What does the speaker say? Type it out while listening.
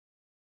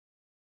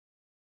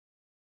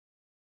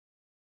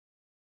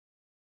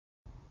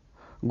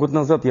1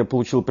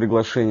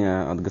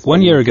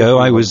 year ago,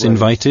 I was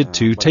invited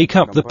to take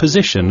up the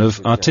position of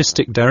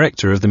artistic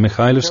director of the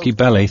Mikhailovsky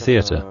Ballet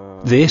Theatre.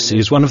 This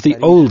is one of the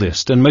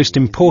oldest and most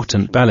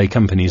important ballet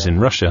companies in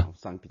Russia.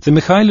 The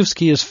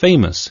Mikhailovsky is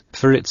famous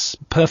for its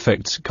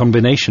perfect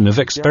combination of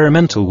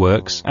experimental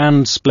works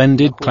and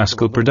splendid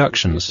classical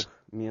productions.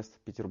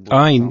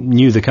 I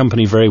knew the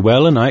company very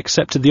well and I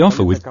accepted the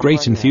offer with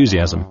great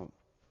enthusiasm.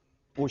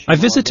 I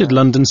visited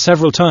London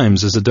several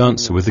times as a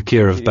dancer with the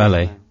Kirov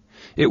Ballet.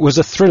 It was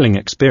a thrilling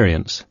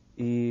experience.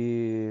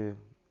 In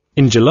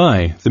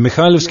July, the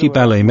Mikhailovsky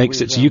Ballet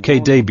makes its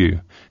UK debut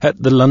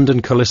at the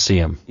London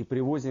Coliseum.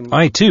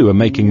 I too am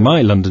making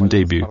my London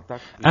debut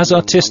as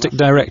artistic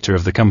director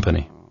of the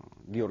company.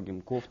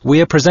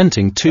 We are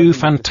presenting 2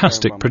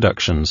 fantastic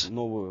productions,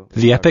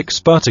 the epic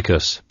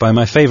Spartacus by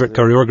my favourite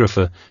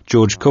choreographer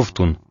George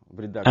Kovtun,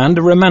 and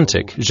a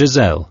romantic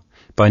Giselle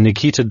by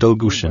Nikita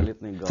Dolgushin,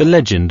 the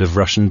legend of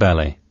Russian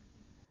ballet.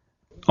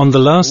 On the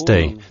last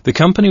day, the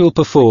company will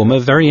perform a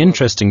very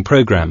interesting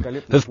program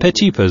of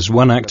Petipa's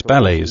one-act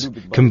ballets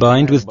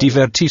combined with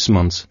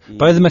divertissements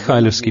by the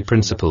Mikhailovsky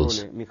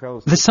principals.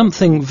 There's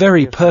something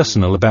very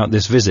personal about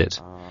this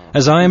visit,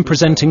 as I am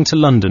presenting to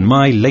London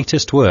my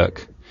latest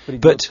work.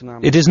 But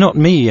it is not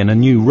me in a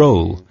new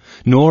role,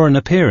 nor an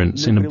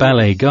appearance in a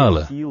ballet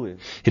gala.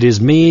 It is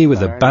me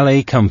with a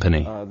ballet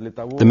company,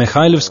 the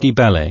Mikhailovsky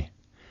Ballet,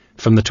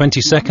 from the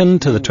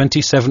 22nd to the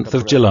 27th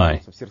of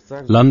July,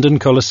 London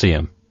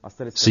Coliseum.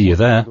 See you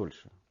there.